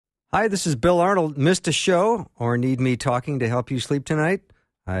Hi, this is Bill Arnold. Missed a show or need me talking to help you sleep tonight?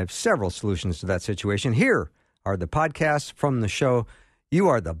 I have several solutions to that situation. Here are the podcasts from the show. You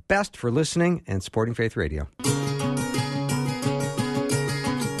are the best for listening and supporting Faith Radio.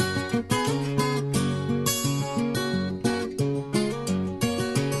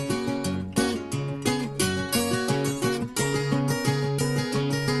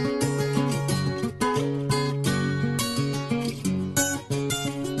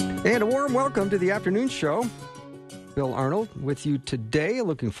 And a warm welcome to the afternoon show. Bill Arnold with you today.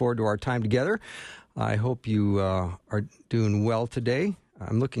 Looking forward to our time together. I hope you are doing well today.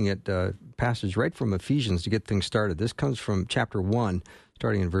 I'm looking at a passage right from Ephesians to get things started. This comes from chapter 1,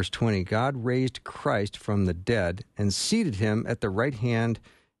 starting in verse 20. God raised Christ from the dead and seated him at the right hand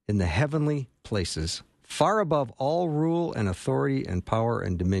in the heavenly places, far above all rule and authority and power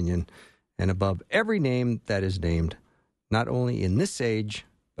and dominion, and above every name that is named, not only in this age,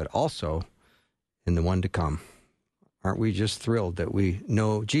 but also in the one to come. Aren't we just thrilled that we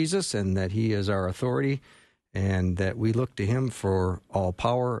know Jesus and that he is our authority and that we look to him for all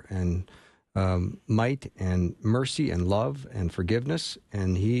power and might and mercy and love and forgiveness?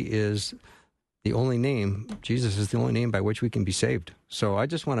 And he is the only name, Jesus is the only name by which we can be saved. So I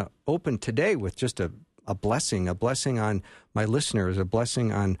just want to open today with just a blessing on my listeners, a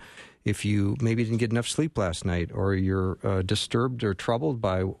blessing on if you maybe didn't get enough sleep last night or you're disturbed or troubled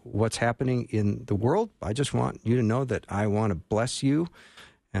by what's happening in the world. I just want you to know that I want to bless you,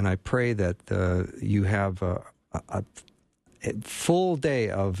 and I pray that you have a full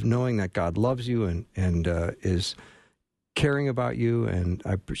day of knowing that God loves you and is caring about you, and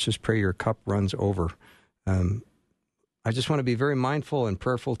I just pray your cup runs over. I just want to be very mindful and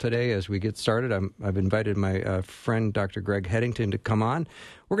prayerful today as we get started. I've invited my friend, Dr. Greg Headington, to come on.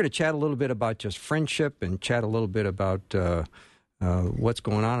 We're going to chat a little bit about just friendship and chat a little bit about what's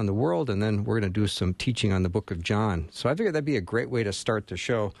going on in the world, and then we're going to do some teaching on the book of John. So I figured that'd be a great way to start the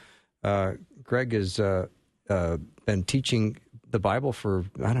show. Greg has been teaching the Bible for,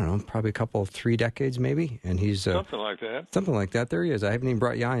 I don't know, probably 3 decades maybe, and he's... something like that. Something like that. There he is. I haven't even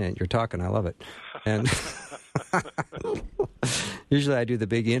brought you on yet. You're talking. I love it. And... Usually I do the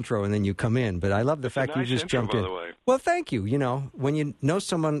big intro and then you come in, but I love the fact you just jumped in. Well, thank you. You know, when you know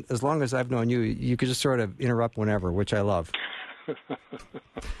someone as long as I've known you, you could just sort of interrupt whenever, which I love.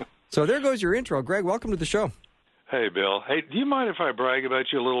 So there goes your intro. Greg, welcome to the show. Hey, Bill. Hey, do you mind if I brag about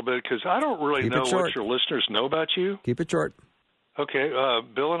you a little bit? Because I don't really know what your listeners know about you. Keep it short. Okay.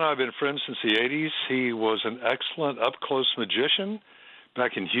 Bill and I have been friends since the 80s. He was an excellent up-close magician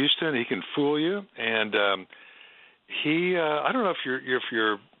back in Houston. He can fool you. And I don't know if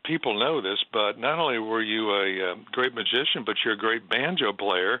your people know this, but not only were you a great magician, but you're a great banjo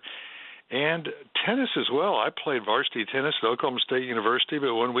player and tennis as well. I played varsity tennis at Oklahoma State University,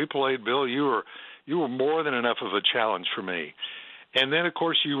 but when we played, Bill, you were more than enough of a challenge for me. And then, of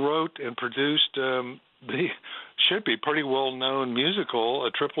course, you wrote and produced the should be pretty well-known musical,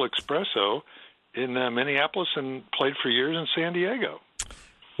 A Triple Espresso, in Minneapolis, and played for years in San Diego.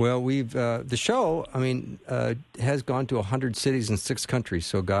 Well, we've the show, has gone to 100 cities in 6 countries.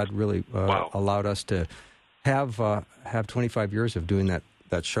 So God really allowed us to have 25 years of doing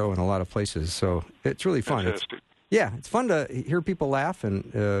that show in a lot of places. So it's really fun. It's fun to hear people laugh,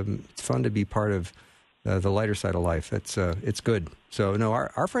 and it's fun to be part of the lighter side of life. It's good. So no,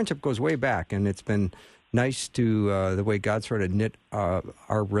 our friendship goes way back, and it's been nice to the way God sort of knit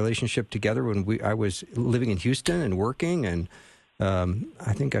our relationship together when I was living in Houston and working and.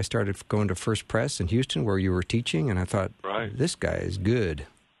 I think I started going to First Press in Houston where you were teaching, and I thought, this guy is good.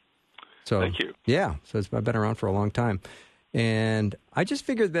 So, thank you. Yeah, so I've been around for a long time. And I just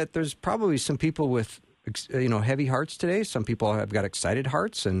figured that there's probably some people with, heavy hearts today. Some people have got excited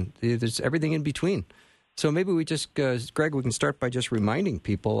hearts, and there's everything in between. So maybe we just, Greg, we can start by just reminding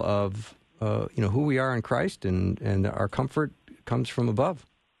people of, who we are in Christ, and our comfort comes from above.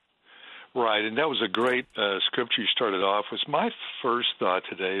 Right, and that was a great scripture you started off with. My first thought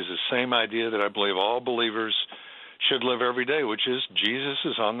today is the same idea that I believe all believers should live every day, which is Jesus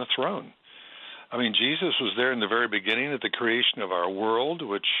is on the throne. I mean, Jesus was there in the very beginning at the creation of our world,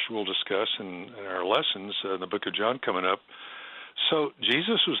 which we'll discuss in our lessons in the book of John coming up. So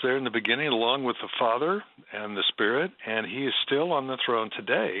Jesus was there in the beginning along with the Father and the Spirit, and he is still on the throne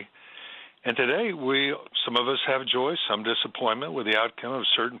today. And today, some of us have joy, some disappointment with the outcome of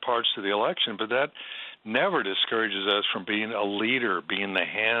certain parts of the election, but that never discourages us from being a leader, being the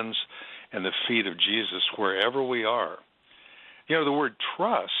hands and the feet of Jesus wherever we are. You know, the word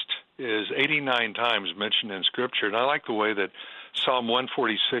trust is 89 times mentioned in Scripture, and I like the way that Psalm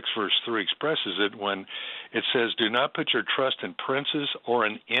 146, verse 3 expresses it when It says, "Do not put your trust in princes or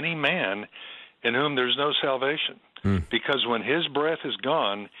in any man in whom there's no salvation. Because when his breath is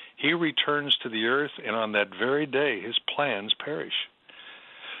gone, he returns to the earth, and on that very day his plans perish."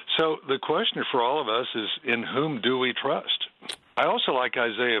 So the question for all of us is, in whom do we trust? I also like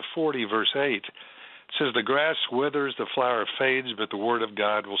Isaiah 40, verse 8. It says, "The grass withers, the flower fades, but the word of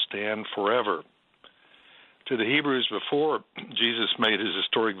God will stand forever." To the Hebrews, before Jesus made his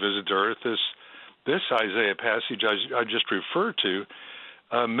historic visit to earth, this Isaiah passage I just referred to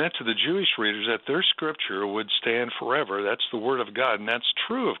meant to the Jewish readers that their scripture would stand forever. That's the word of God, and that's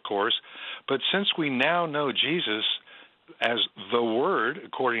true, of course. But since we now know Jesus as the Word,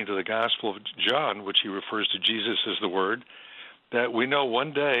 according to the Gospel of John, which he refers to Jesus as the Word, that we know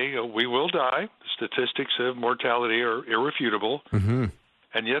one day we will die. The statistics of mortality are irrefutable,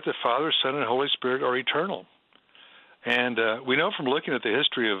 and yet the Father, Son, and Holy Spirit are eternal. And we know from looking at the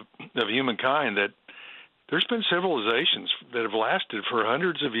history of humankind that there's been civilizations that have lasted for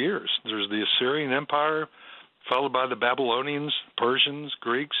hundreds of years. There's the Assyrian Empire, followed by the Babylonians, Persians,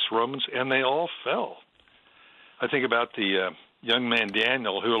 Greeks, Romans, and they all fell. I think about the young man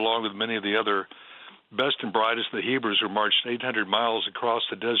Daniel, who, along with many of the other best and brightest of the Hebrews, who marched 800 miles across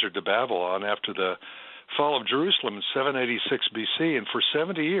the desert to Babylon after the fall of Jerusalem in 786 BC. And for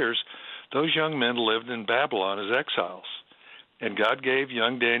 70 years, those young men lived in Babylon as exiles. And God gave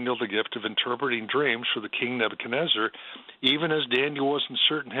young Daniel the gift of interpreting dreams for the king Nebuchadnezzar, even as Daniel wasn't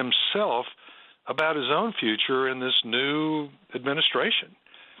certain himself about his own future in this new administration.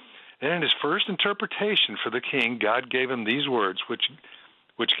 And in his first interpretation for the king, God gave him these words, which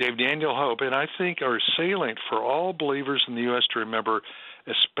gave Daniel hope, and I think are salient for all believers in the U.S. to remember,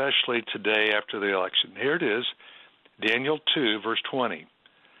 especially today after the election. Here it is, Daniel 2, verse 20.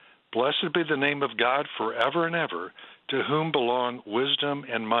 "Blessed be the name of God forever and ever, to whom belong wisdom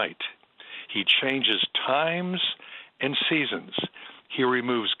and might. He changes times and seasons. He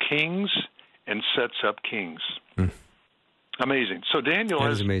removes kings and sets up kings." Amazing. So Daniel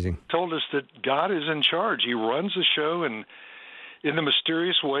has told us that God is in charge. He runs the show, and in the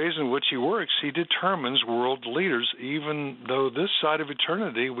mysterious ways in which he works, he determines world leaders, even though this side of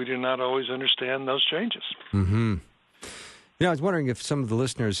eternity, we do not always understand those changes. I was wondering if some of the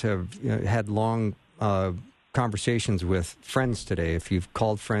listeners have had long conversations with friends today, if you've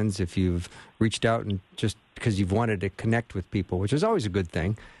called friends, if you've reached out and just because you've wanted to connect with people, which is always a good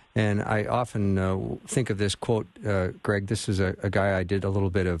thing. And I often think of this quote, Greg. This is a guy I did a little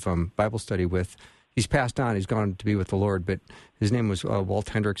bit of Bible study with. He's passed on. He's gone to be with the Lord, but his name was Walt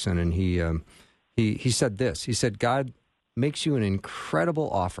Hendrickson, and he said this. He said, "God makes you an incredible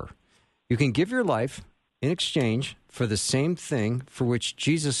offer. You can give your life in exchange for the same thing for which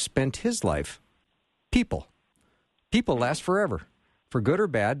Jesus spent his life. People. People last forever. For good or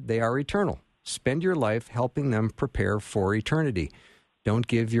bad, they are eternal. Spend your life helping them prepare for eternity. Don't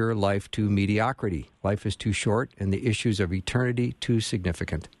give your life to mediocrity. Life is too short, and the issues of eternity too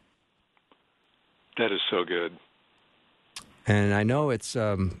significant." That is so good. And I know it's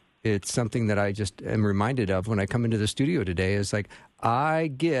something that I just am reminded of when I come into the studio today. Is like, I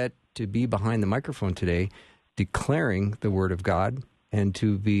get to be behind the microphone today declaring the Word of God and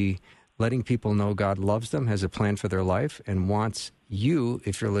to be letting people know God loves them, has a plan for their life, and wants you,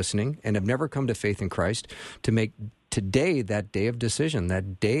 if you're listening and have never come to faith in Christ, to make today that day of decision,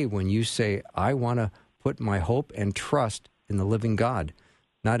 that day when you say, I want to put my hope and trust in the living God,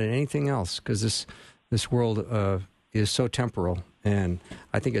 not in anything else, because this world is so temporal. And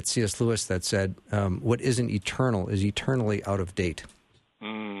I think it's C.S. Lewis that said, what isn't eternal is eternally out of date.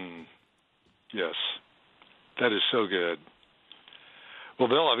 Yes, that is so good. Well,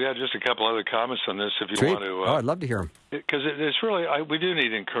 Bill, I've got just a couple other comments on this if you want to. I'd love to hear them. Because it's really, we do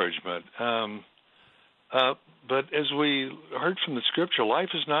need encouragement. But as we heard from the Scripture, life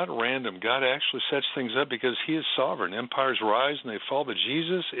is not random. God actually sets things up because he is sovereign. Empires rise and they fall, but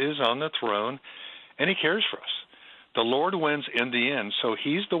Jesus is on the throne, and he cares for us. The Lord wins in the end, so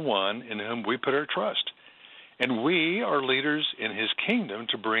he's the one in whom we put our trust. And we are leaders in his kingdom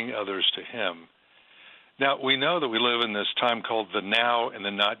to bring others to him. Now, we know that we live in this time called the now and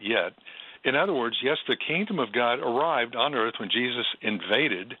the not yet. In other words, yes, the kingdom of God arrived on earth when Jesus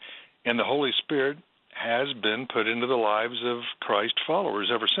invaded, and the Holy Spirit has been put into the lives of Christ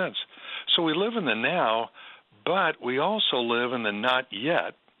followers ever since. So we live in the now, but we also live in the not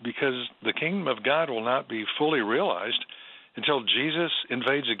yet, because the kingdom of God will not be fully realized until Jesus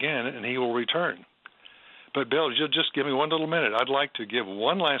invades again and he will return. But, Bill, you'll just give me one little minute. I'd like to give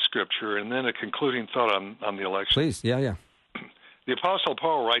one last scripture and then a concluding thought on the election. Please, yeah. The Apostle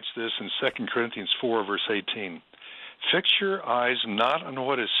Paul writes this in 2 Corinthians 4, verse 18. Fix your eyes not on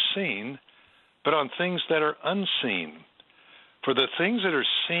what is seen, but on things that are unseen. For the things that are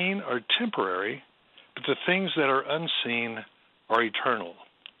seen are temporary, but the things that are unseen are eternal.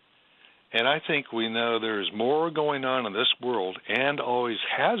 And I think we know there's more going on in this world, and always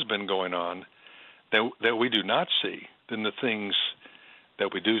has been going on, that we do not see than the things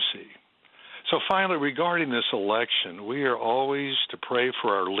that we do see. So finally, regarding this election, we are always to pray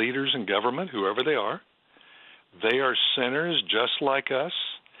for our leaders in government, whoever they are. They are sinners just like us.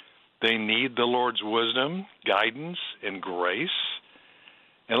 They need the Lord's wisdom, guidance, and grace.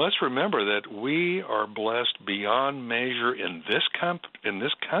 And let's remember that we are blessed beyond measure in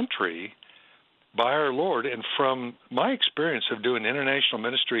this country by our Lord. And from my experience of doing international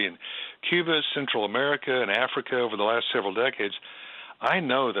ministry in Cuba, Central America, and Africa over the last several decades, I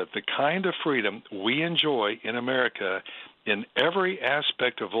know that the kind of freedom we enjoy in America in every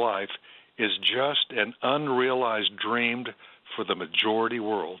aspect of life is just an unrealized dream for the majority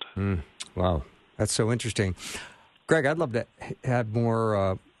world. Wow, that's so interesting. Greg, I'd love to have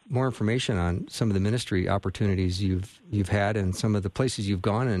more information on some of the ministry opportunities you've had and some of the places you've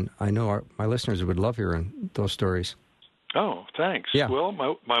gone, and I know my listeners would love hearing those stories. Oh, thanks. Yeah. Well,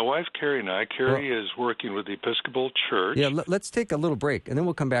 my wife, Carrie, and I, Carrie is working with the Episcopal Church. Yeah, let's take a little break, and then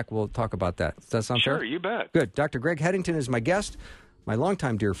we'll come back. We'll talk about that. Does that sound fair? Sure, you bet. Good. Dr. Greg Headington is my guest, my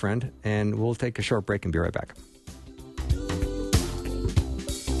longtime dear friend, and we'll take a short break and be right back.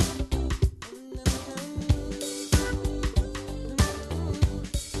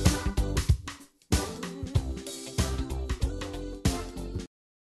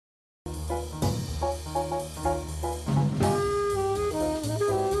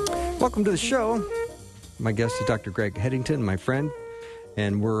 Welcome to the show. My guest is Dr. Greg Headington, my friend,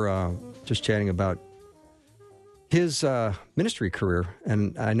 and we're just chatting about his ministry career.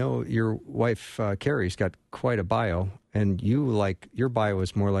 And I know your wife, Carrie's got quite a bio, and your bio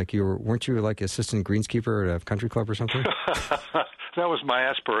is more like weren't you like assistant greenskeeper at a country club or something? That was my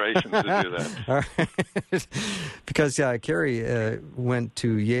aspiration to do that. All right. Because Carrie went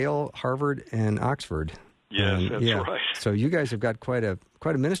to Yale, Harvard, and Oxford. Yes, that's right. So you guys have got quite a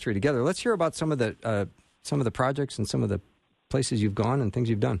ministry together. Let's hear about some of the projects and some of the places you've gone and things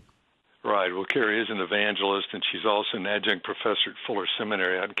you've done. Right. Well, Carrie is an evangelist, and she's also an adjunct professor at Fuller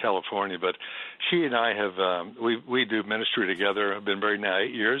Seminary out in California. But she and I have we do ministry together. I've been married now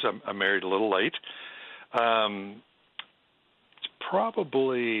 8 years. I'm married a little late. It's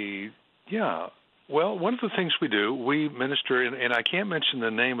probably Well, one of the things we do, we minister, and I can't mention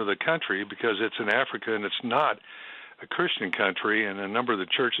the name of the country because it's in Africa and it's not a Christian country, and a number of the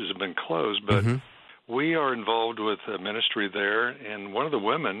churches have been closed, but we are involved with a ministry there, and one of the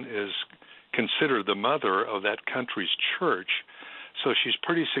women is considered the mother of that country's church, so she's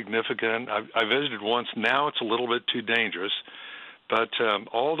pretty significant. I visited once. Now it's a little bit too dangerous, but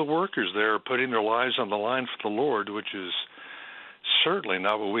all the workers there are putting their lives on the line for the Lord, which is certainly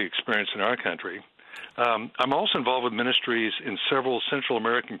not what we experience in our country. I'm also involved with ministries in several Central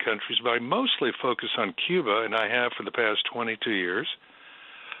American countries, but I mostly focus on Cuba, and I have for the past 22 years.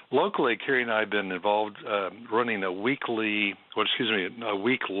 Locally, Carrie and I have been involved running a week-long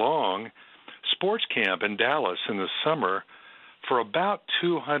sports camp in Dallas in the summer for about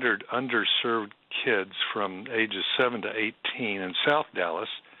 200 underserved kids from ages 7 to 18 in South Dallas.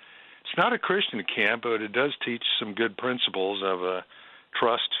 It's not a Christian camp, but it does teach some good principles of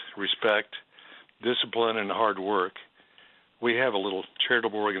trust, respect, discipline, and hard work. We have a little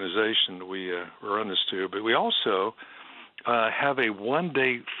charitable organization that we run this to, but we also have a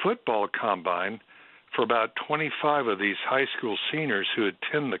one-day football combine for about 25 of these high school seniors who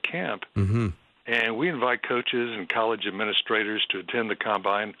attend the camp. And we invite coaches and college administrators to attend the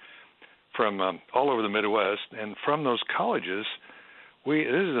combine from all over the Midwest. And from those colleges, this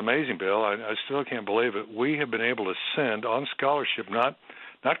is amazing, Bill. I still can't believe it. We have been able to send on scholarship, not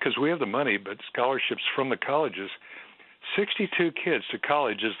because we have the money, but scholarships from the colleges, 62 kids to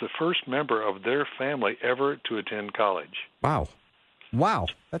college as the first member of their family ever to attend college. Wow.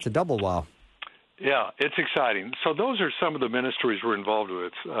 That's a double wow. Yeah, it's exciting. So those are some of the ministries we're involved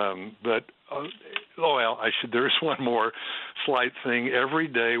with. There is one more slight thing. Every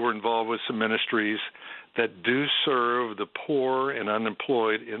day we're involved with some ministries that do serve the poor and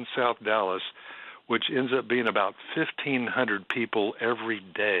unemployed in South Dallas, which ends up being about 1,500 people every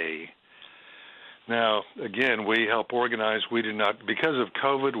day. Now, again, we help organize. We do not, because of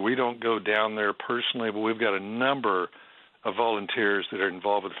COVID, we don't go down there personally, but we've got a number of volunteers that are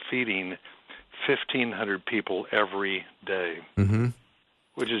involved with feeding 1,500 people every day,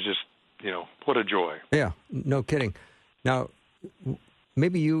 which is just, what a joy. Yeah, no kidding. Now,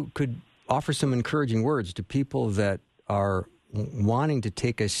 maybe you could offer some encouraging words to people that are, wanting to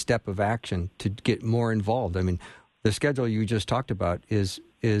take a step of action to get more involved. I mean, the schedule you just talked about is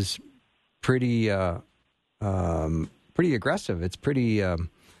pretty pretty aggressive. It's pretty you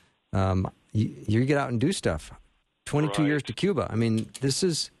get out and do stuff. 22 years to Cuba. I mean, this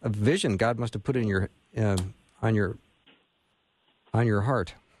is a vision God must have put in your on your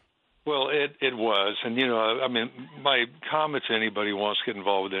heart. Well, it was, and I mean, my comment to anybody who wants to get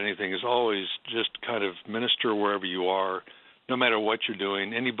involved with anything is always just kind of minister wherever you are, no matter what you're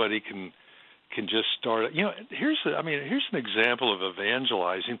doing. Anybody can just start. Here's an example of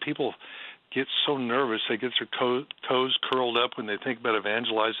evangelizing. People get so nervous they get their toes curled up when they think about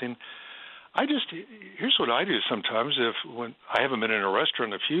evangelizing. Here's what I do sometimes. When I haven't been in a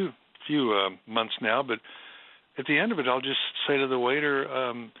restaurant a few months now, but at the end of it, I'll just say to the waiter,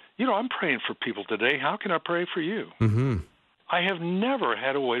 I'm praying for people today. How can I pray for you? Mm-hmm. I have never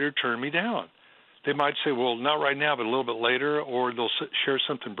had a waiter turn me down. They might say, well, not right now, but a little bit later, or they'll share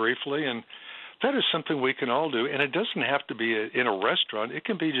something briefly, and that is something we can all do. And it doesn't have to be in a restaurant. It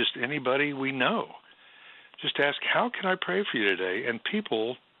can be just anybody we know. Just ask, how can I pray for you today? And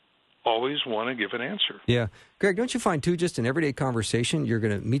people always want to give an answer. Yeah. Greg, don't you find, too, just in everyday conversation, you're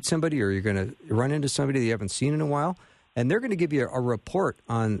going to meet somebody or you're going to run into somebody that you haven't seen in a while, and they're going to give you a report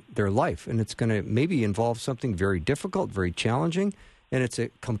on their life, and it's going to maybe involve something very difficult, very challenging, and it's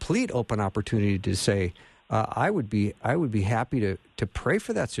a complete open opportunity to say, I would be happy to pray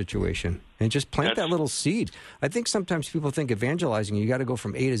for that situation and just plant that little seed. I think sometimes people think evangelizing, you got to go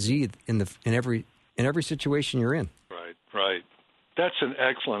from A to Z in every situation you're in. Right. That's an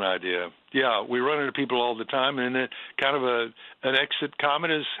excellent idea. Yeah, we run into people all the time, and then kind of an exit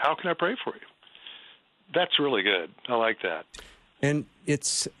comment is, how can I pray for you? That's really good. I like that. And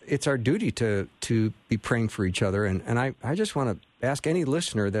it's our duty to be praying for each other. And I just want to ask any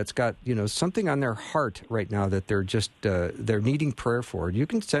listener that's got something on their heart right now that they're just they're needing prayer for. You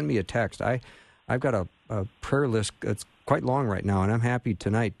can send me a text. I've got a prayer list that's quite long right now, and I'm happy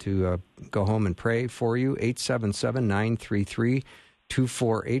tonight to go home and pray for you.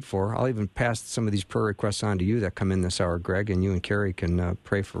 877-933-2484. I'll even pass some of these prayer requests on to you that come in this hour, Greg, and you and Carrie can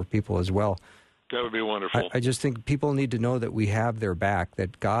pray for people as well. That would be wonderful. I just think people need to know that we have their back,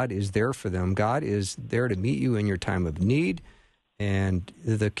 that God is there for them. God is there to meet you in your time of need, and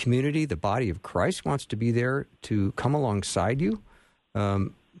the community, the body of Christ, wants to be there to come alongside you.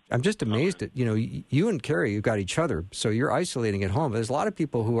 I'm just amazed that, you and Carrie, you've got each other, so you're isolating at home. But there's a lot of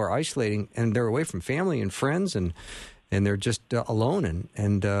people who are isolating, and they're away from family and friends, and they're just alone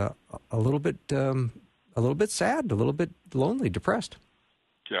and a little bit sad, a little bit lonely, depressed.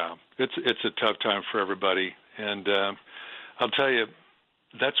 Yeah, it's a tough time for everybody, and I'll tell you,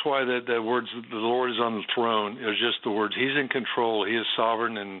 that's why the words "the Lord is on the throne" is just the words. He's in control. He is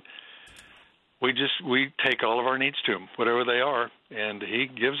sovereign, and we take all of our needs to Him, whatever they are, and He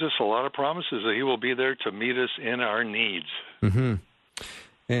gives us a lot of promises that He will be there to meet us in our needs. Mm-hmm.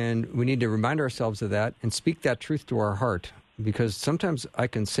 And we need to remind ourselves of that and speak that truth to our heart, because sometimes I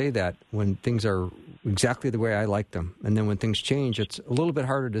can say that when things are exactly the way I like them, and then when things change, it's a little bit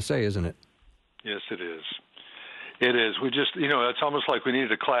harder to say, isn't it? Yes, it is. It is. We just, it's almost like we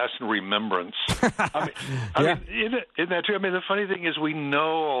needed a class in remembrance. I mean, isn't that true? I mean, the funny thing is we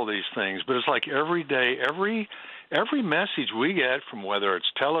know all these things, but it's like every day, every message we get from whether it's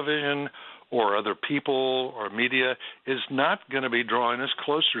television or other people or media is not going to be drawing us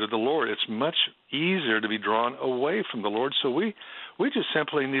closer to the Lord. It's much easier to be drawn away from the Lord. So we just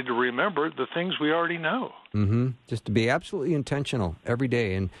simply need to remember the things we already know. Mm-hmm. Just to be absolutely intentional every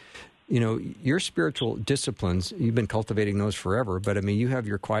day. And, your spiritual disciplines, you've been cultivating those forever. But, I mean, you have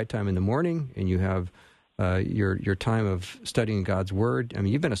your quiet time in the morning, and you have your time of studying God's Word. I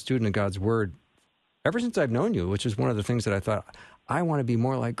mean, you've been a student of God's Word ever since I've known you, which is one of the things that I thought, I want to be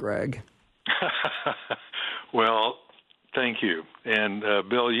more like Greg. Well, thank you. And,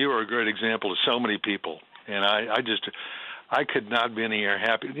 Bill, you are a great example to so many people. And I could not be any more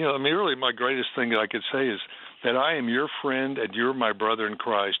happy. Really my greatest thing that I could say is that I am your friend and you're my brother in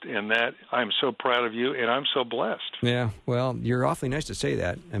Christ, and that I'm so proud of you, and I'm so blessed. Yeah, well, you're awfully nice to say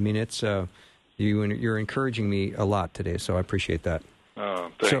that. I mean, it's you're encouraging me a lot today, so I appreciate that.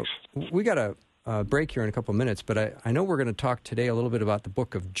 Oh, thanks. So we got a break here in a couple of minutes, but I know we're going to talk today a little bit about the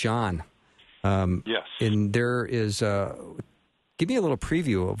book of John. Yes. And there is, give me a little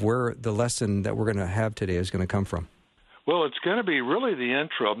preview of where the lesson that we're going to have today is going to come from. Well, it's going to be really the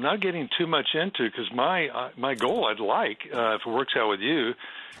intro. I'm not getting too much into it because my goal, I'd like, if it works out with you,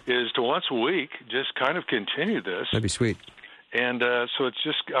 is to once a week just kind of continue this. That'd be sweet. And so it's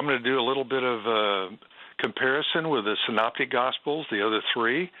just, I'm going to do a little bit of comparison with the Synoptic Gospels, the other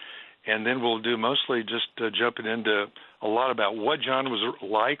three, and then we'll do mostly just jumping into a lot about what John was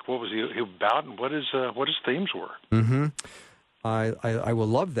like, what was he about, and what his themes were. Mm-hmm. I will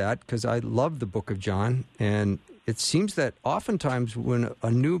love that because I love the book of John, and it seems that oftentimes when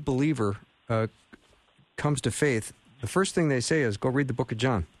a new believer comes to faith, the first thing they say is, go read the book of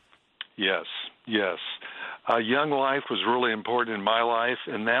John. Yes. Young life was really important in my life,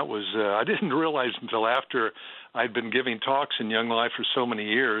 and that was, I didn't realize until after I'd been giving talks in Young Life for so many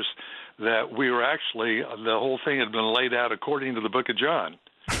years that we were actually, the whole thing had been laid out according to the book of John.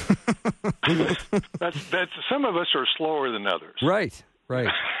 That's some of us are slower than others. Right.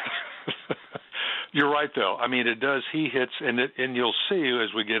 You're right, though. I mean, it does. He hits, and you'll see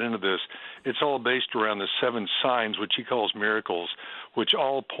as we get into this, it's all based around the 7 signs, which he calls miracles, which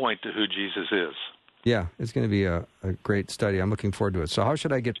all point to who Jesus is. Yeah, it's going to be a great study. I'm looking forward to it. So how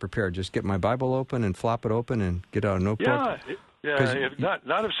should I get prepared? Just get my Bible open and flop it open and get out a notebook? Yeah.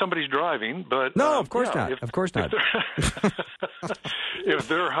 Not if somebody's driving, but no, of course not. Of course not. If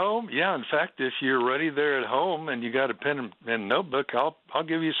they're home, yeah. In fact, if you're ready there at home and you got a pen and notebook, I'll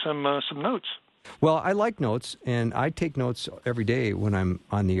give you some notes. Well, I like notes, and I take notes every day when I'm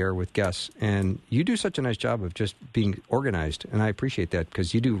on the air with guests, and you do such a nice job of just being organized, and I appreciate that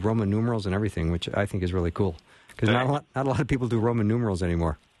because you do Roman numerals and everything, which I think is really cool because not a lot of people do Roman numerals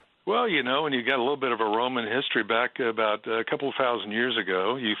anymore. Well, and you got a little bit of a Roman history back about a couple of thousand years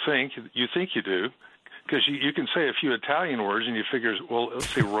ago. You think you do, because you can say a few Italian words, and you figure, well,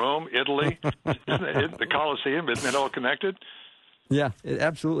 let's see, Rome, Italy, the Colosseum, isn't it all connected? Yeah, it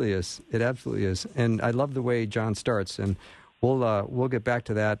absolutely is. And I love the way John starts, and we'll get back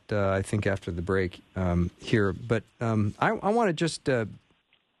to that, I think, after the break here. But I want to just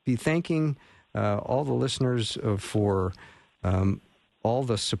be thanking all the listeners for all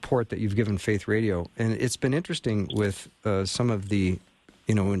the support that you've given Faith Radio. And it's been interesting with some of the,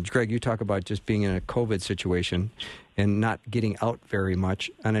 when, Greg, you talk about just being in a COVID situation and not getting out very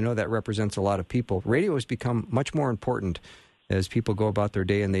much, and I know that represents a lot of people. Radio has become much more important as people go about their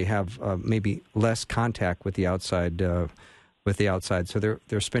day and they have maybe less contact with the outside. So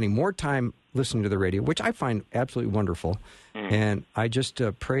they're spending more time listening to the radio, which I find absolutely wonderful. And I just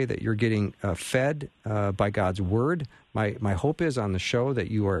pray that you're getting fed by God's Word. My hope is on the show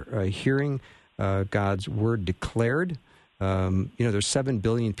that you are hearing God's Word declared. There's 7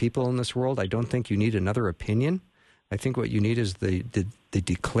 billion people in this world. I don't think you need another opinion. I think what you need is the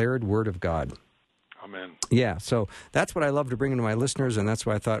declared Word of God. Amen. Yeah, so that's what I love to bring into my listeners, and that's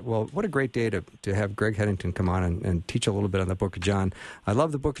why I thought, well, what a great day to have Greg Headington come on and teach a little bit on the book of John. I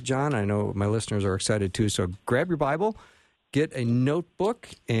love the book of John. I know my listeners are excited too, so grab your Bible, get a notebook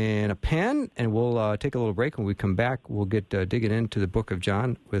and a pen, and we'll take a little break. When we come back, we'll get digging into the book of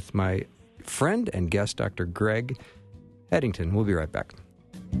John with my friend and guest, Dr. Greg Headington. We'll be right back.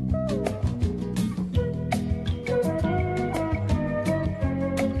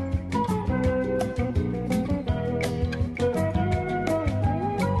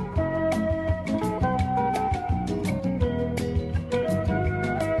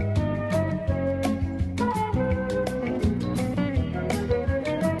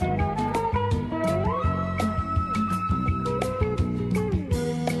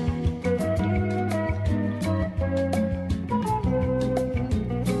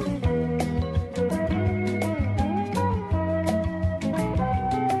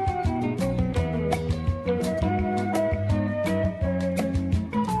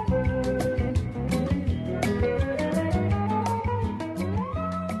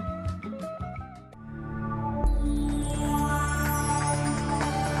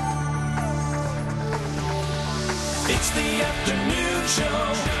 It's the afternoon show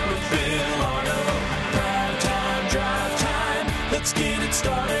with Bill Arnold. Prime time, drive time. Let's get it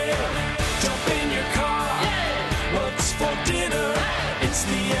started. Jump in your car. Yeah. What's for dinner? Hey. It's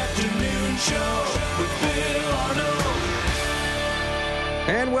the afternoon show with Bill Arnold.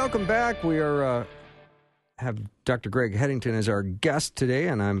 And welcome back. We are have Dr. Greg Headington as our guest today,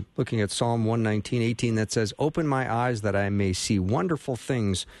 and I'm looking at Psalm 119:18 that says, "Open my eyes that I may see wonderful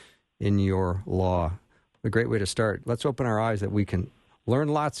things in your law." A great way to start. Let's open our eyes that we can learn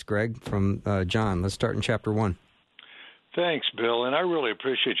lots, Greg, from John. Let's start in chapter 1. Thanks, Bill. And I really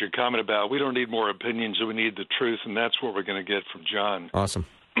appreciate your comment about we don't need more opinions, we need the truth, and that's what we're going to get from John. Awesome.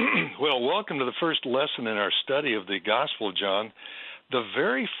 Well, welcome to the first lesson in our study of the Gospel of John. The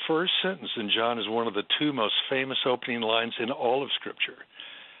very first sentence in John is one of the 2 most famous opening lines in all of Scripture.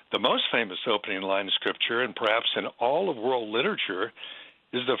 The most famous opening line in Scripture, and perhaps in all of world literature,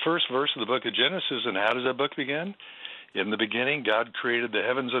 is the first verse of the book of Genesis. And how does that book begin? In the beginning, God created the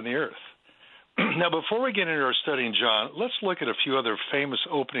heavens and the earth. Now, before we get into our study in John, let's look at a few other famous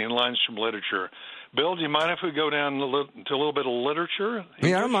opening lines from literature. Bill, do you mind if we go down to a little bit of literature?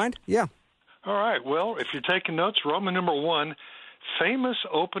 Yeah, I don't mind. Yeah. All right. Well, if you're taking notes, Roman number 1, famous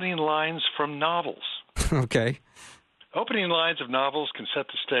opening lines from novels. Okay. Opening lines of novels can set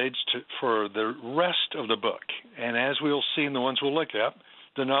the stage for the rest of the book. And as we'll see in the ones we'll look at,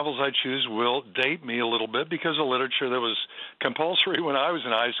 the novels I choose will date me a little bit because the literature that was compulsory when I was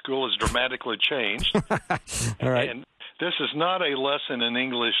in high school has dramatically changed. All right. And this is not a lesson in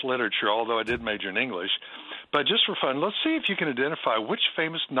English literature, although I did major in English. But just for fun, let's see if you can identify which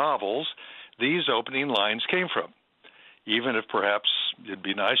famous novels these opening lines came from, even if perhaps it'd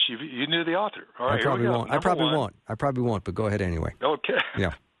be nice you knew the author. All right, I probably won't. Number one. I probably won't, but go ahead anyway. Okay.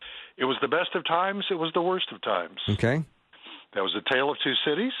 Yeah. It was the best of times. It was the worst of times. Okay. That was A Tale of Two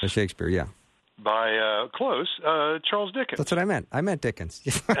Cities. Shakespeare, yeah. By Charles Dickens. That's what I meant. I meant Dickens.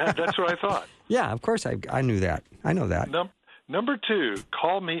 That's what I thought. Yeah, of course I knew that. I know that. Number 2,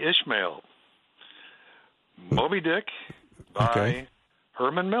 Call Me Ishmael. Moby Dick by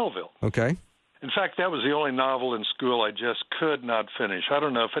Herman Melville. Okay. In fact, that was the only novel in school I just could not finish. I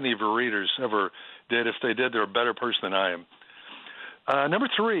don't know if any of your readers ever did. If they did, they're a better person than I am. Number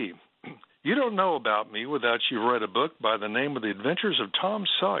 3, You Don't Know About Me Without You've Read a Book by the Name of the Adventures of Tom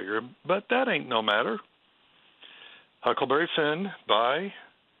Sawyer, but that ain't no matter. Huckleberry Finn by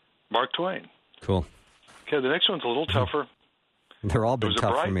Mark Twain. Cool. Okay, the next one's a little tougher. They're all been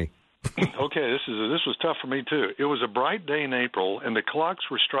tough for me. Okay, this was tough for me too. It was a bright day in April, and the clocks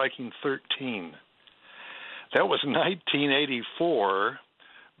were striking 13. That was 1984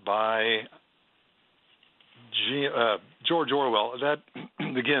 by George Orwell. That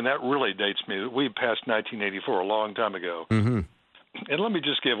again, that really dates me. We passed 1984 a long time ago. Mm-hmm. And let me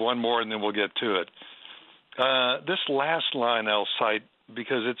just give one more, and then we'll get to it. This last line I'll cite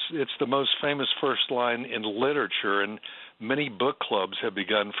because it's the most famous first line in literature, and many book clubs have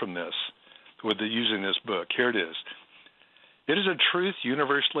begun from this, using this book. Here it is. It is a truth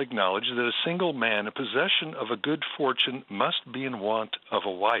universally acknowledged that a single man in possession of a good fortune must be in want of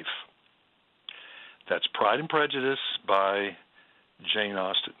a wife. That's Pride and Prejudice by Jane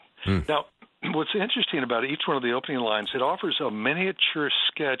Austen. Now, what's interesting about each one of the opening lines, it offers a miniature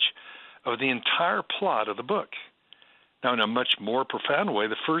sketch of the entire plot of the book. Now, in a much more profound way,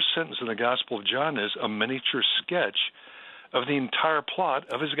 the first sentence in the Gospel of John is a miniature sketch of the entire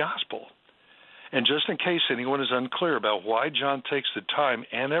plot of his Gospel. And just in case anyone is unclear about why John takes the time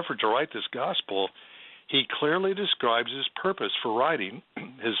and effort to write this Gospel, he clearly describes his purpose for writing,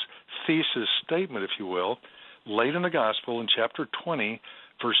 his thesis statement, if you will, late in the Gospel in chapter 20,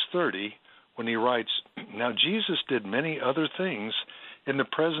 verse 30, when he writes, Now Jesus did many other things in the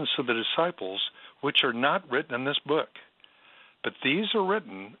presence of the disciples, which are not written in this book. But these are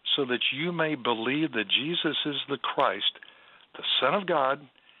written so that you may believe that Jesus is the Christ, the Son of God,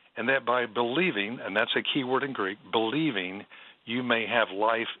 and that by believing, and that's a key word in Greek, believing, you may have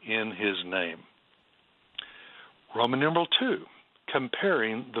life in his name. Roman numeral 2,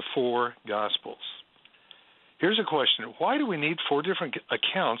 comparing the 4 Gospels. Here's a question. Why do we need 4 different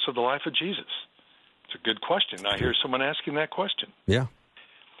accounts of the life of Jesus? It's a good question. I hear someone asking that question. Yeah.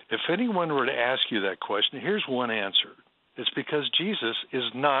 If anyone were to ask you that question, here's one answer. It's because Jesus is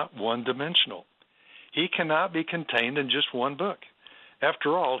not one-dimensional. He cannot be contained in just one book.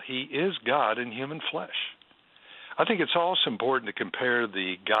 After all, he is God in human flesh. I think it's also important to compare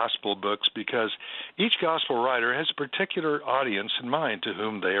the gospel books because each gospel writer has a particular audience in mind to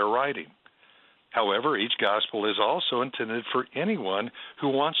whom they are writing. However, each gospel is also intended for anyone who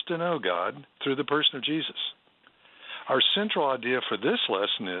wants to know God through the person of Jesus. Our central idea for this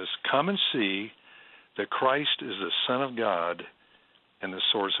lesson is come and see that Christ is the Son of God and the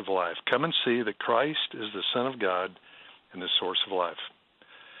source of life. Come and see that Christ is the Son of God and the source of life.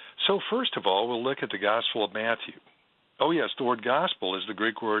 So first of all, we'll look at the Gospel of Matthew. Oh yes, the word gospel is the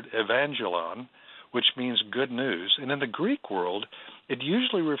Greek word evangelon, which means good news. And in the Greek world, it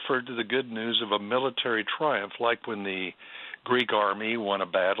usually referred to the good news of a military triumph, like when the Greek army won a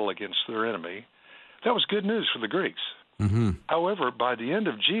battle against their enemy. That was good news for the Greeks. Mm-hmm. However, by the end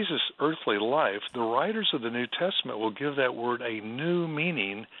of Jesus' earthly life, the writers of the New Testament will give that word a new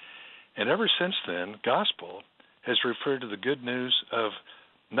meaning, and ever since then, gospel has referred to the good news of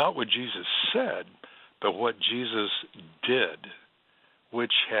not what Jesus said, but what Jesus did,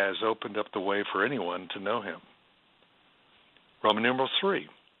 which has opened up the way for anyone to know him. Roman numeral 3,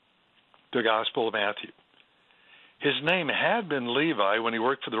 the Gospel of Matthew. His name had been Levi when he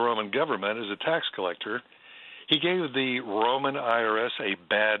worked for the Roman government as a tax collector. He gave the Roman IRS a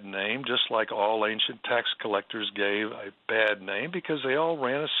bad name, just like all ancient tax collectors gave a bad name, because they all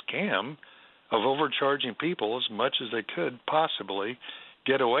ran a scam of overcharging people as much as they could possibly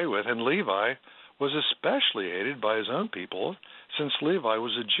get away with. And Levi was especially hated by his own people, since Levi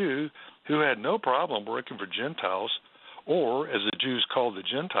was a Jew who had no problem working for Gentiles, or, as the Jews called the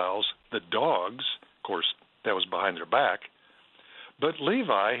Gentiles, the dogs. Of course, that was behind their back. But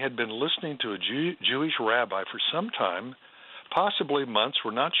Levi had been listening to a Jewish rabbi for some time, possibly months,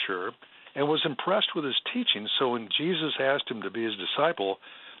 we're not sure, and was impressed with his teaching. So when Jesus asked him to be his disciple,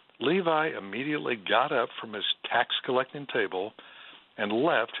 Levi immediately got up from his tax-collecting table and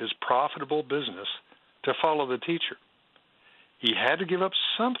left his profitable business to follow the teacher. He had to give up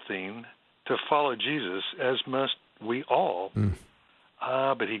something to follow Jesus, as must we all.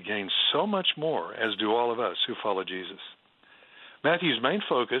 But he gained so much more, as do all of us who follow Jesus. Matthew's main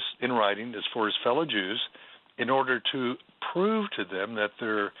focus in writing is for his fellow Jews in order to prove to them that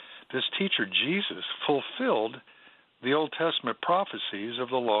this teacher, Jesus, fulfilled the Old Testament prophecies of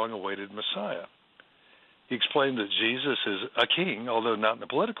the long-awaited Messiah. He explained that Jesus is a king, although not in a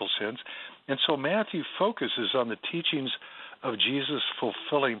political sense, and so Matthew focuses on the teachings of Jesus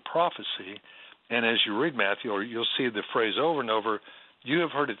fulfilling prophecy. And as you read Matthew, or you'll see the phrase over and over, "You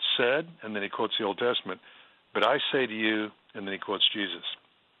have heard it said," and then he quotes the Old Testament, "but I say to you," and then he quotes Jesus.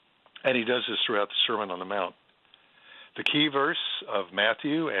 And he does this throughout the Sermon on the Mount. The key verse of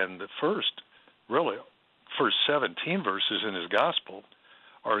Matthew and the first 17 verses in his gospel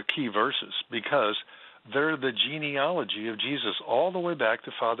are key verses because they're the genealogy of Jesus all the way back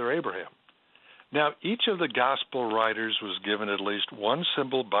to Father Abraham. Now, each of the gospel writers was given at least one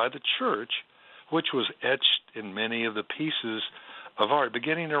symbol by the church, which was etched in many of the pieces of art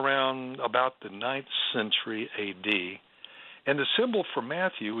beginning around about the 9th century A.D. And the symbol for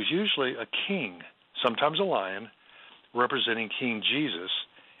Matthew was usually a king, sometimes a lion, representing King Jesus.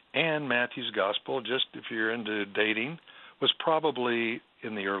 And Matthew's gospel, just if you're into dating, was probably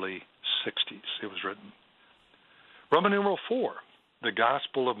in the early 60s. It was written. Roman numeral 4, the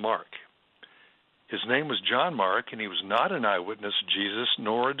Gospel of Mark. His name was John Mark, and he was not an eyewitness of Jesus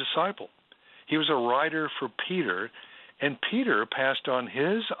nor a disciple. He was a writer for Peter, and Peter passed on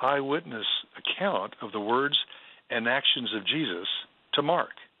his eyewitness account of the words and actions of Jesus to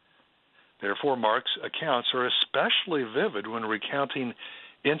Mark. Therefore, Mark's accounts are especially vivid when recounting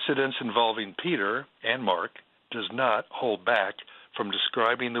incidents involving Peter, and Mark does not hold back from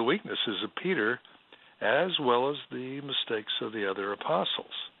describing the weaknesses of Peter as well as the mistakes of the other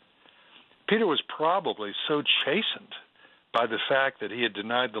apostles. Peter was probably so chastened by the fact that he had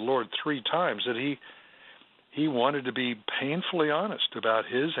denied the Lord 3 times that he wanted to be painfully honest about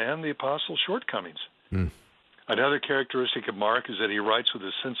his and the apostles' shortcomings. Another characteristic of Mark is that he writes with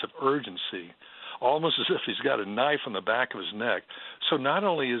a sense of urgency, almost as if he's got a knife on the back of his neck. So not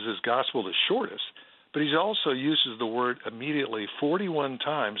only is his gospel the shortest, but he also uses the word immediately 41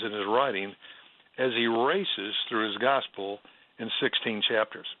 times in his writing as he races through his gospel in 16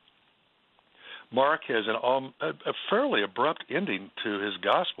 chapters. Mark has a fairly abrupt ending to his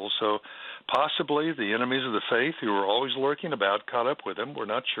gospel, so possibly the enemies of the faith who were always lurking about caught up with him. We're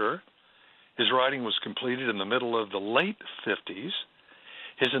not sure. His writing was completed in the middle of the late 50s.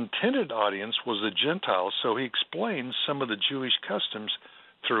 His intended audience was the Gentiles, so he explains some of the Jewish customs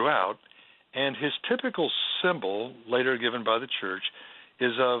throughout, and his typical symbol, later given by the church,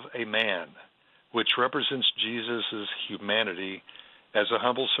 is of a man, which represents Jesus' humanity as a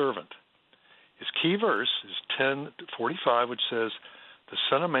humble servant. His key verse is 10:45, which says, "The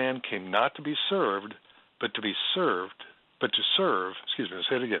Son of Man came not to be served, but to be served, but to serve." Excuse me, I'll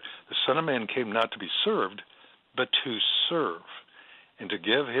say it again. "The Son of Man came not to be served, but to serve, and to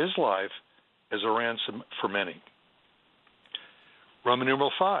give his life as a ransom for many." Roman numeral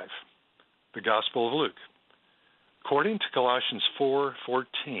 5, the Gospel of Luke. According to Colossians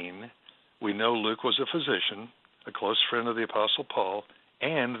 4:14, we know Luke was a physician, a close friend of the Apostle Paul,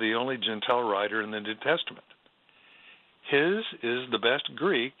 and the only Gentile writer in the New Testament. His is the best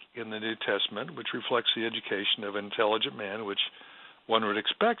Greek in the New Testament, which reflects the education of an intelligent man, which one would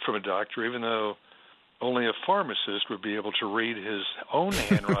expect from a doctor, even though only a pharmacist would be able to read his own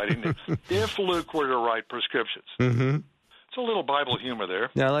handwriting if Luke were to write prescriptions. It's a little Bible humor there,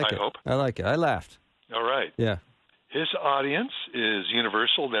 Yeah, I like it. hope. I like it. I laughed. All right. Yeah. His audience is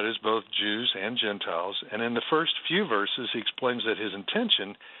universal, that is, both Jews and Gentiles. And in the first few verses, he explains that his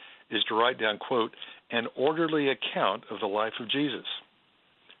intention is to write down, quote, "an orderly account of the life of Jesus."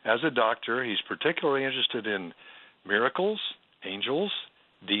 As a doctor, he's particularly interested in miracles, angels,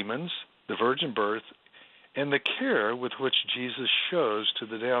 demons, the virgin birth, and the care with which Jesus shows to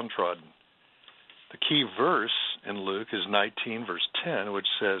the downtrodden. The key verse in Luke is 19, verse 10, which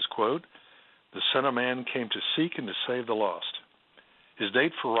says, quote, "The Son of Man came to seek and to save the lost." His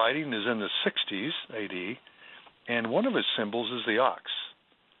date for writing is in the 60s AD, and one of his symbols is the ox.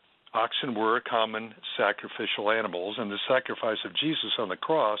 Oxen were common sacrificial animals, and the sacrifice of Jesus on the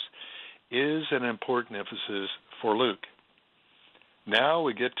cross is an important emphasis for Luke. Now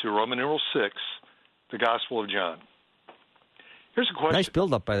we get to Roman numeral 6, the Gospel of John. Here's a question. Nice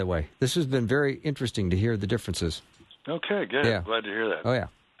build-up, by the way. This has been very interesting to hear the differences. Okay, good. Yeah. Glad to hear that. Oh, yeah.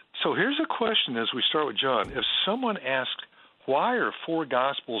 So here's a question as we start with John. If someone asked, why are 4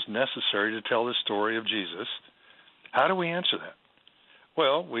 Gospels necessary to tell the story of Jesus, how do we answer that?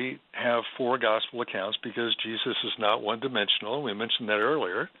 Well, we have 4 Gospel accounts because Jesus is not one-dimensional. We mentioned that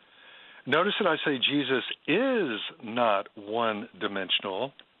earlier. Notice that I say Jesus is not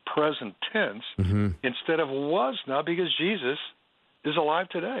one-dimensional, present tense, instead of was not, because Jesus is alive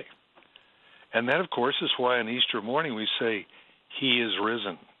today. And that, of course, is why on Easter morning we say, He is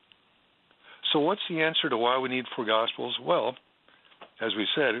risen. So what's the answer to why we need 4 Gospels? Well, as we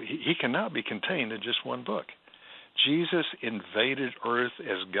said, He cannot be contained in just one book. Jesus invaded earth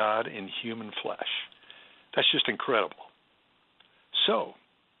as God in human flesh. That's just incredible. So,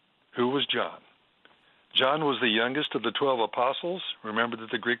 who was John? John was the youngest of the 12 apostles. Remember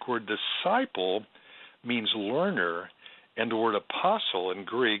that the Greek word disciple means learner, and the word apostle in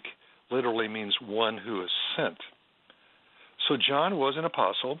Greek literally means one who is sent. So John was an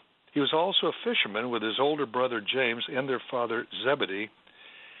apostle. He was also a fisherman with his older brother James and their father Zebedee.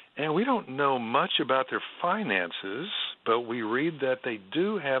 And we don't know much about their finances, but we read that they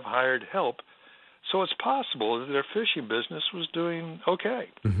do have hired help. So it's possible that their fishing business was doing okay.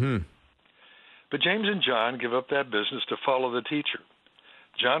 But James and John give up that business to follow the teacher.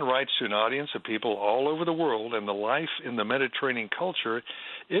 John writes to an audience of people all over the world, and the life in the Mediterranean culture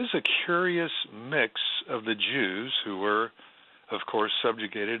is a curious mix of the Jews, who were, of course,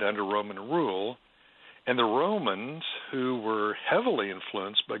 subjugated under Roman rule, and the Romans, who were heavily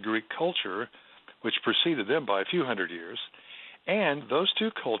influenced by Greek culture, which preceded them by a few hundred years. And those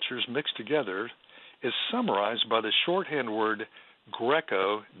two cultures mixed together is summarized by the shorthand word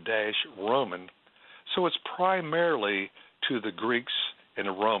Greco-Roman. So it's primarily to the Greeks and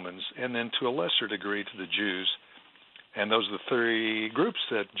the Romans, and then to a lesser degree to the Jews. And those are the 3 groups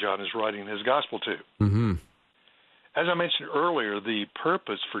that John is writing his gospel to. As I mentioned earlier, the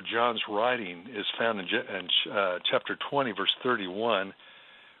purpose for John's writing is found in chapter 20, verse 31,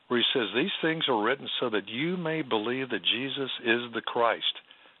 where he says, "These things are written so that you may believe that Jesus is the Christ,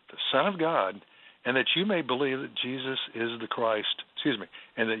 the Son of God, and that you may believe that Jesus is the Christ,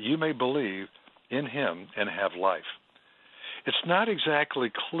 and that you may believe in him and have life." It's not exactly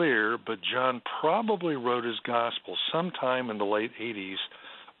clear, but John probably wrote his gospel sometime in the late 80s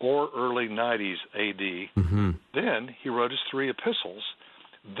or early 90s A.D. Then he wrote his 3 epistles.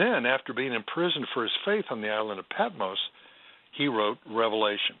 Then, after being imprisoned for his faith on the island of Patmos, he wrote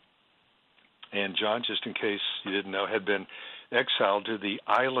Revelation. And John, just in case you didn't know, had been exiled to the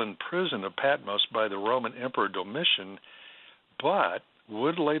island prison of Patmos by the Roman Emperor Domitian, but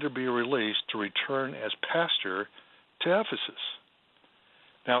would later be released to return as pastor to Ephesus.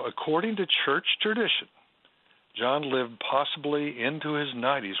 Now, according to church tradition, John lived possibly into his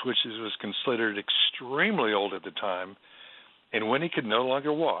 90s, which was considered extremely old at the time, and when he could no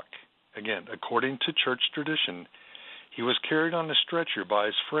longer walk, again, according to church tradition, he was carried on a stretcher by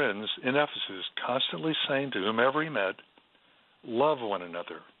his friends in Ephesus, constantly saying to whomever he met, "Love one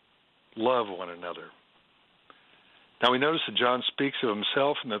another, love one another." Now we notice that John speaks of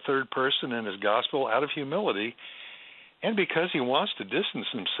himself in the third person in his gospel out of humility, and because he wants to distance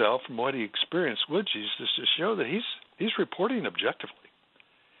himself from what he experienced with Jesus to show that he's reporting objectively.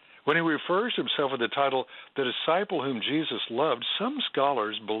 When he refers to himself with the title, "the disciple whom Jesus loved," some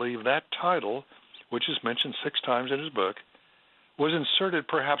scholars believe that title, which is mentioned 6 times in his book, was inserted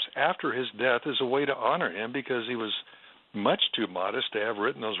perhaps after his death as a way to honor him, because he was much too modest to have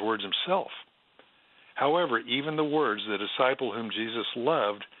written those words himself. However, even the words, "the disciple whom Jesus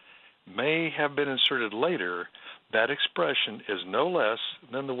loved," may have been inserted later. That expression is no less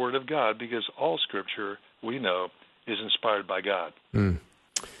than the Word of God, because all Scripture, we know, is inspired by God.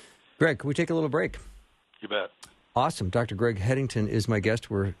 Greg, can we take a little break? You bet. Awesome. Dr. Greg Headington is my guest.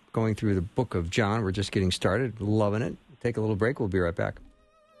 We're going through the book of John. We're just getting started. Loving it. Take a little break. We'll be right back.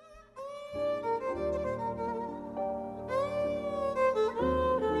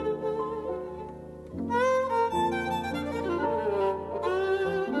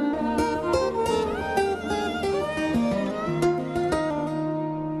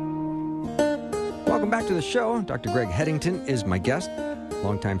 Back to the show. Dr. Greg Headington is my guest,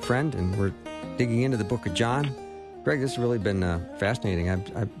 longtime friend, and we're digging into the book of John. Greg, this has really been fascinating.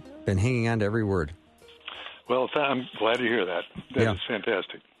 I've been hanging on to every word. Well, I'm glad to hear that. That is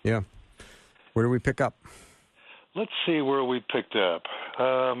fantastic. Yeah. Where do we pick up? Let's see where we picked up.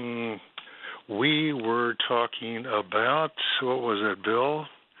 We were talking about, what was it, Bill?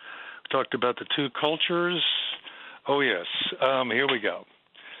 We talked about the two cultures. Oh, yes. Here we go.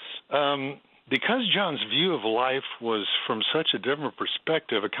 Because John's view of life was from such a different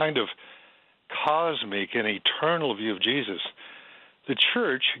perspective, a kind of cosmic and eternal view of Jesus, the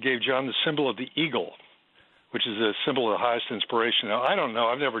church gave John the symbol of the eagle, which is a symbol of the highest inspiration. Now, I don't know.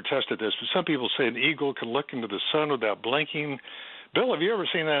 I've never tested this, but some people say an eagle can look into the sun without blinking. Bill, have you ever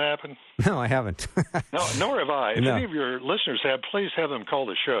seen that happen? No, I haven't. No, nor have I. If No. any of your listeners have, please have them call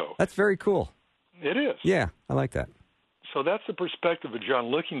the show. That's very cool. It is. Yeah, I like that. So that's the perspective of John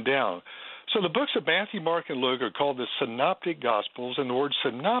looking down. So the books of Matthew, Mark, and Luke are called the Synoptic Gospels, and the word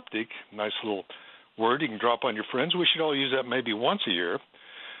synoptic, nice little word you can drop on your friends. We should all use that maybe once a year.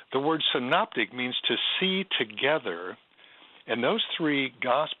 The word synoptic means to see together, and those three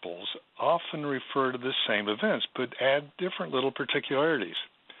Gospels often refer to the same events, but add different little particularities.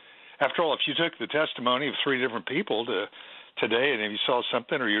 After all, if you took the testimony of three different people today, and if you saw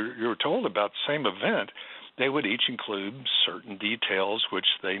something or you were told about the same event, they would each include certain details which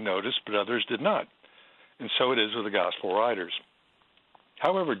they noticed, but others did not. And so it is with the Gospel writers.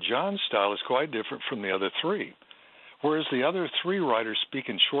 However, John's style is quite different from the other three. Whereas the other three writers speak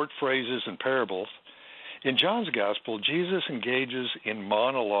in short phrases and parables, in John's Gospel, Jesus engages in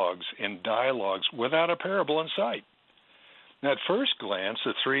monologues and dialogues without a parable in sight. Now, at first glance,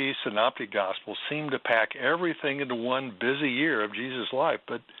 the three synoptic Gospels seem to pack everything into one busy year of Jesus' life,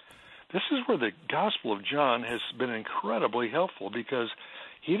 but this is where the Gospel of John has been incredibly helpful because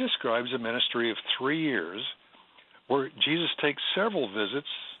he describes a ministry of 3 years where Jesus takes several visits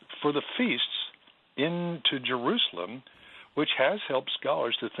for the feasts into Jerusalem, which has helped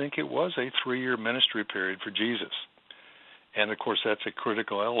scholars to think it was a 3-year ministry period for Jesus. And, of course, that's a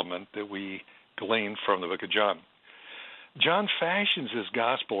critical element that we glean from the book of John. John fashions his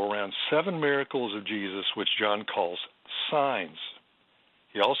gospel around 7 miracles of Jesus, which John calls signs.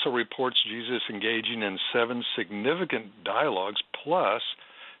 He also reports Jesus engaging in 7 significant dialogues plus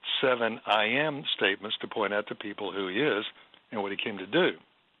 7 I am statements to point out to people who he is and what he came to do.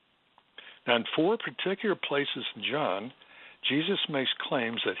 Now, in 4 particular places in John, Jesus makes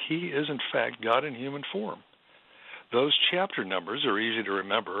claims that he is, in fact, God in human form. Those chapter numbers are easy to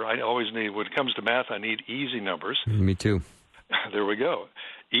remember. I always need, when it comes to math, I need easy numbers. Me too. There we go.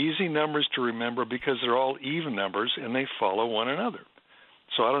 Easy numbers to remember because they're all even numbers and they follow one another.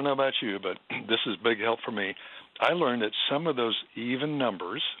 So I don't know about you, but this is big help for me. I learned that some of those even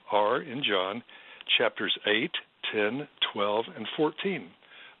numbers are in John chapters 8, 10, 12, and 14.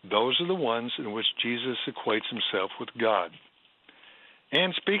 Those are the ones in which Jesus equates himself with God.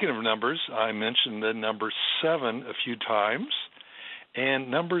 And speaking of numbers, I mentioned the number 7 a few times,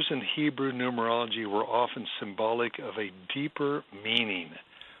 and numbers in Hebrew numerology were often symbolic of a deeper meaning.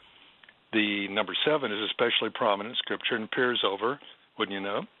 The number 7 is especially prominent in Scripture and appears over, wouldn't you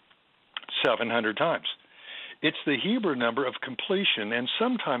know, 700 times. It's the Hebrew number of completion and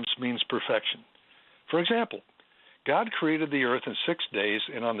sometimes means perfection. For example, God created the earth in 6 days,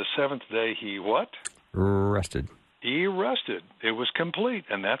 and on the 7th day he what? Rested. He rested. It was complete,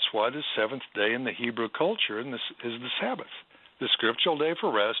 and that's why the 7th day in the Hebrew culture is the Sabbath, the scriptural day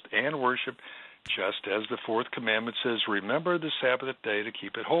for rest and worship, just as the 4th commandment says, remember the Sabbath day to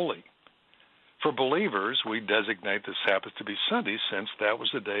keep it holy. For believers, we designate the Sabbath to be Sunday, since that was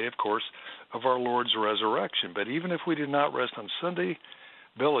the day, of course, of our Lord's resurrection. But even if we did not rest on Sunday,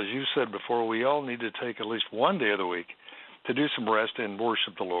 Bill, as you said before, we all need to take at least one day of the week to do some rest and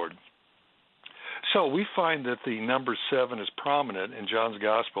worship the Lord. So we find that the number 7 is prominent in John's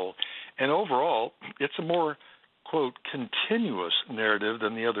Gospel, and overall, it's a more, quote, continuous narrative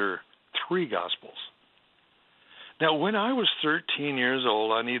than the other 3 Gospels. Now, when I was 13 years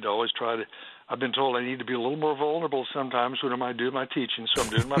old, I've been told I need to be a little more vulnerable sometimes when I do my teaching, so I'm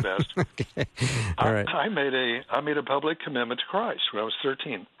doing my best. Okay. All right. I made a public commitment to Christ when I was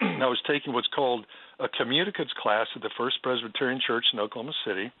 13. I was taking what's called a communicants class at the First Presbyterian Church in Oklahoma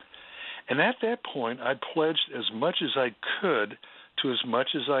City. And at that point, I pledged as much as I could to as much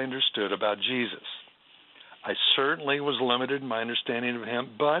as I understood about Jesus. I certainly was limited in my understanding of him,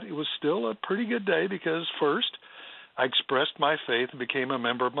 but it was still a pretty good day because, first, I expressed my faith and became a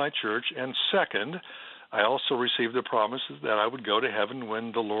member of my church, and second, I also received the promise that I would go to heaven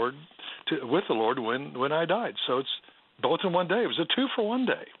with the Lord when I died. So it's both in one day. It was a 2-for-1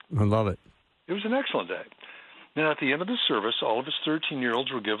 day. I love it. It was an excellent day. Now, at the end of the service, all of us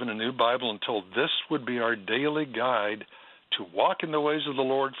 13-year-olds were given a new Bible and told this would be our daily guide to walk in the ways of the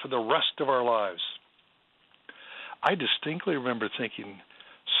Lord for the rest of our lives. I distinctly remember thinking,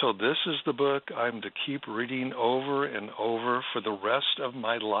 so this is the book I'm to keep reading over and over for the rest of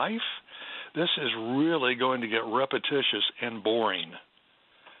my life? This is really going to get repetitious and boring.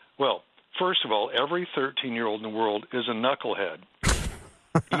 Well, first of all, every 13-year-old in the world is a knucklehead,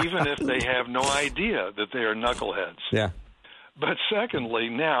 even if they have no idea that they are knuckleheads. Yeah. But secondly,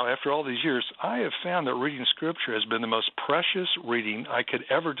 now, after all these years, I have found that reading Scripture has been the most precious reading I could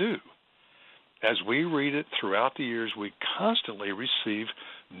ever do. As we read it throughout the years, we constantly receive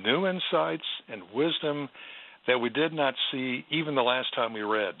new insights and wisdom that we did not see even the last time we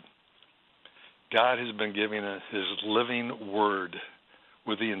read. God has been giving us His living Word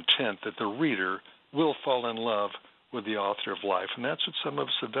with the intent that the reader will fall in love with the author of life. And that's what some of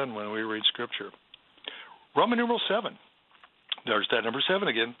us have done when we read Scripture. Roman numeral 7. There's that number 7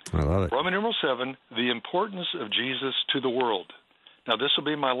 again. I love it. Roman numeral 7, the importance of Jesus to the world. Now, this will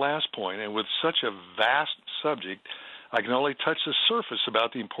be my last point, and with such a vast subject, I can only touch the surface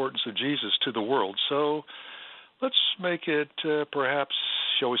about the importance of Jesus to the world. So let's make it perhaps,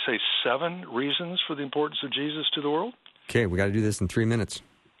 shall we say, 7 reasons for the importance of Jesus to the world? Okay, we got to do this in 3 minutes.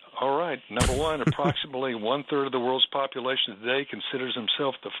 All right. Number 1, approximately 1/3 of the world's population today considers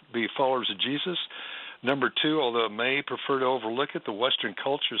himself to be followers of Jesus. Number 2, although it may prefer to overlook it, the Western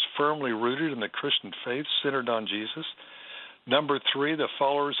culture is firmly rooted in the Christian faith centered on Jesus. Number 3, the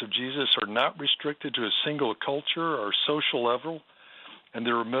followers of Jesus are not restricted to a single culture or social level, and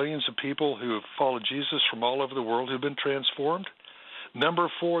there are millions of people who have followed Jesus from all over the world who have been transformed. Number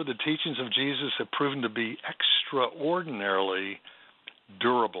 4, the teachings of Jesus have proven to be extraordinarily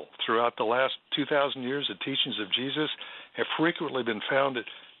durable. Throughout the last 2,000 years, the teachings of Jesus have frequently been found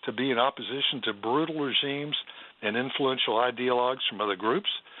to be in opposition to brutal regimes and influential ideologues from other groups.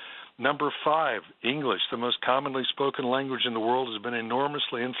 Number 5, English, the most commonly spoken language in the world, has been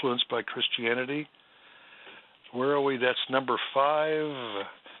enormously influenced by Christianity. Where are we? That's number 5.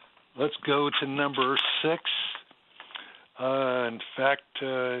 Let's go to number 6. In fact,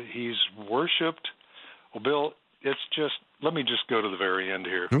 he's worshipped. Well, Bill, let me just go to the very end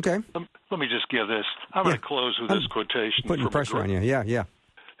here. Okay. Let me just give this. I'm going to close with this quotation. Putting pressure on you. Yeah.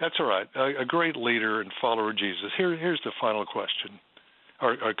 That's all right. A great leader and follower of Jesus. Here's the final question.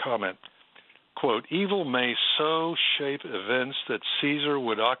 Or comment, quote, evil may so shape events that Caesar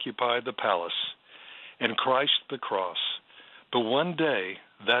would occupy the palace and Christ the cross. But one day,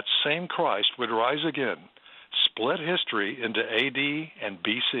 that same Christ would rise again, split history into AD and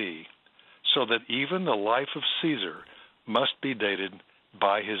BC, so that even the life of Caesar must be dated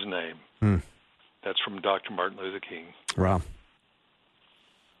by his name. That's from Dr. Martin Luther King. Wow.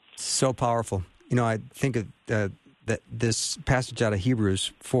 So powerful. You know, I think of that this passage out of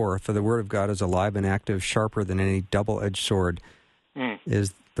Hebrews 4, for the Word of God is alive and active, sharper than any double-edged sword,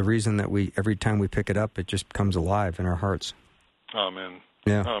 is the reason that every time we pick it up, it just comes alive in our hearts. Amen.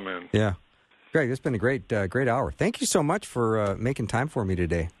 Yeah. Amen. Yeah. Greg, it's been a great hour. Thank you so much for making time for me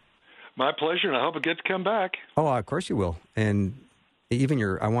today. My pleasure, and I hope I get to come back. Oh, of course you will. And even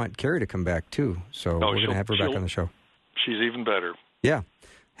I want Carrie to come back, too. So we're going to have her back on the show. She's even better. Yeah.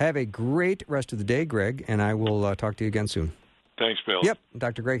 Have a great rest of the day, Greg, and I will talk to you again soon. Thanks, Bill. Yep.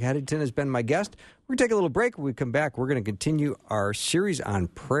 Dr. Greg Headington has been my guest. We're going to take a little break. When we come back, we're going to continue our series on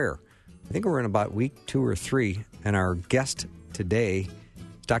prayer. I think we're in about week 2 or 3, and our guest today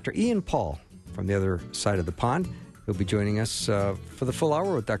is Dr. Ian Paul from the other side of the pond. He'll be joining us for the full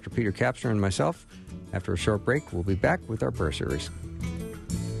hour with Dr. Peter Kapsner and myself. After a short break, we'll be back with our prayer series.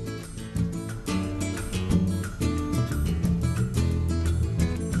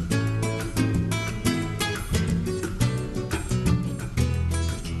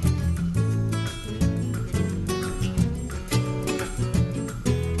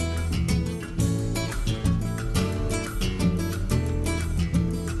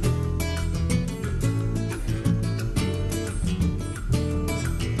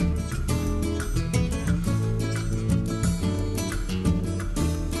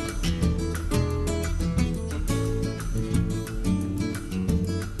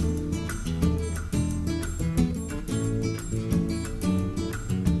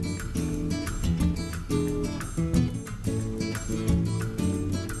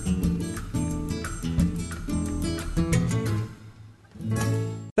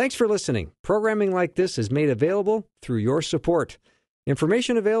 Thanks for listening. Programming like this is made available through your support.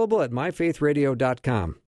 Information available at myfaithradio.com.